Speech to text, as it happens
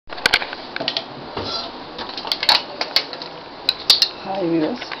Hi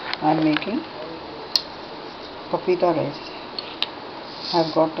viewers, I am making papita rice. I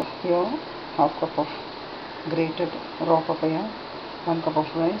have got here half cup of grated raw papaya, 1 cup of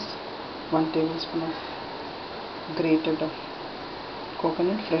rice, 1 tablespoon of grated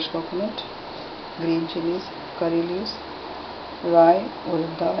coconut, fresh coconut, green chilies, curry leaves, rye,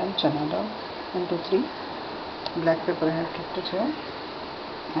 urad dal and chana dal, and 2-3 black pepper I have kept it here,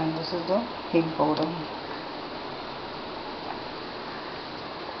 and this is the hing powder.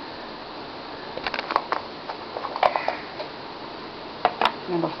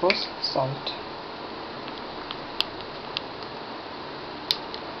 And of course salt.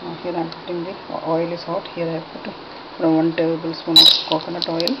 Now here I am putting the oil is hot. Here I have put 1 tablespoon of coconut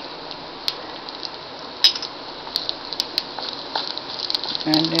oil,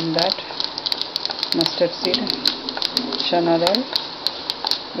 and in that mustard seed, chana dal,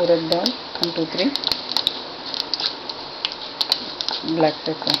 urad dal, and 2-3 black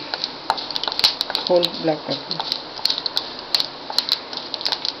pepper, whole black pepper.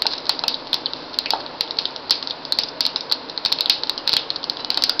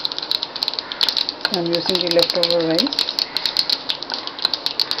 I am using the leftover rice,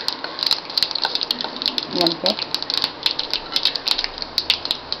 1 cup.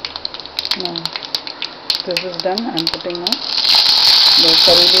 Now this is done. I am putting now the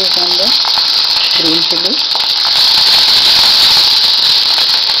curry leaves and the green chili.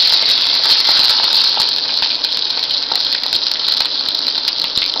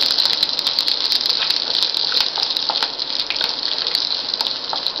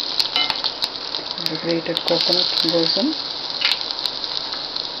 The grated coconut goes in.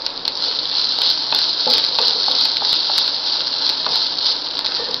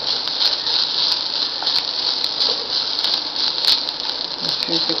 A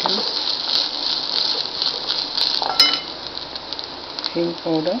few seconds. Hing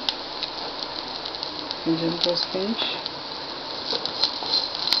powder, ginger pinch,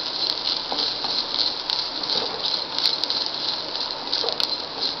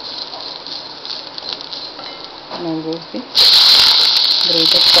 now goes the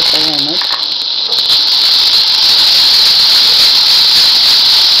grated papaya nut,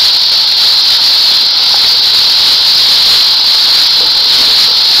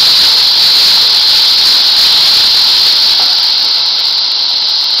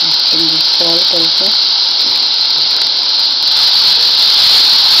 and the salt also,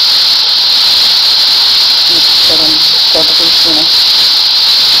 it's around 1/4 teaspoon of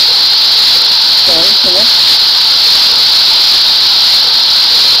salt in it.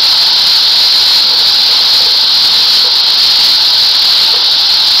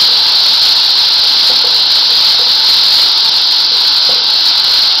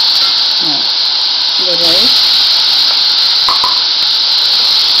 The rice,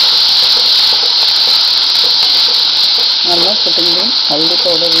 I am not putting the haldi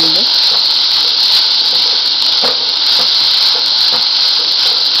powder in this.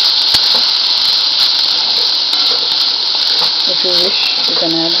 If you wish, you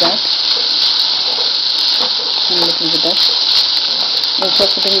can add that, and a little bit of, instead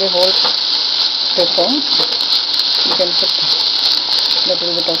of putting the whole pepper, you can put a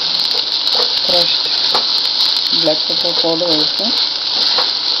little bit of crushed black pepper powder also.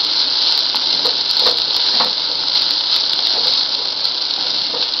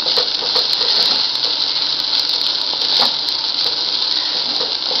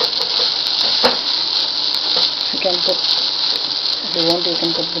 You can put, if you want, you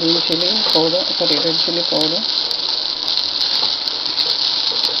can put green chili powder, sorry, red chili powder.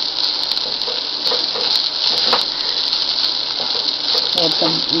 Or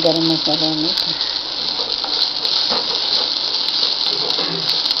some garam masala on it.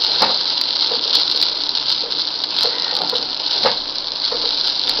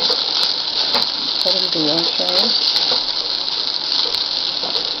 Pour into wash oil.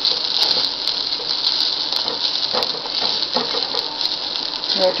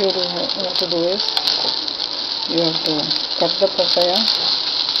 What you have to do is, you have to cut the papaya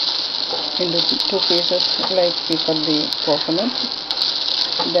into 2 pieces like we cut the coconut.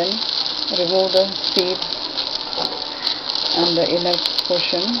 Then remove the seeds and the inner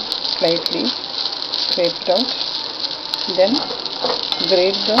portion slightly, scrape it out. Then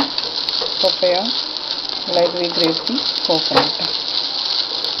grate the papaya like we grate the coconut.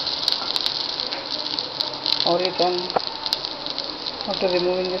 Or you can, after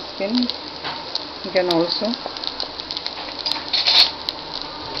removing the skin, you can also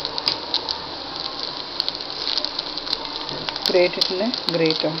grate it in a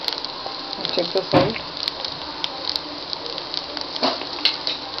grater. Check the salt.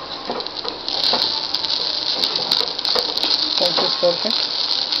 perfect.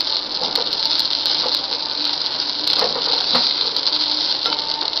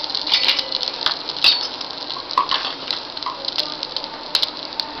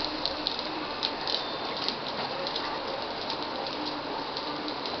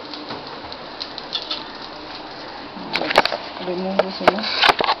 Let's remove this in a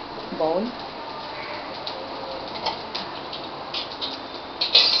bowl.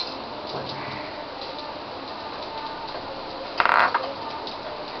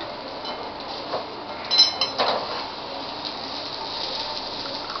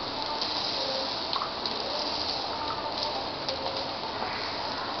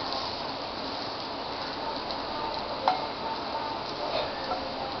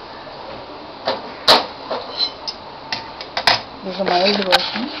 This is a mild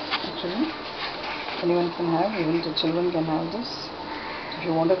version actually. Anyone can have, even the children can have this. If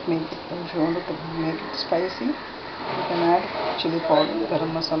you wanted to make it spicy, you can add chili powder,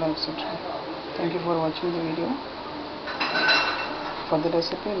 garam masala, etc. Thank you for watching the video. For the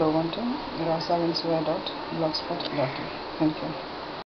recipe, log on to rasalinsware.blogspot.in. Thank you.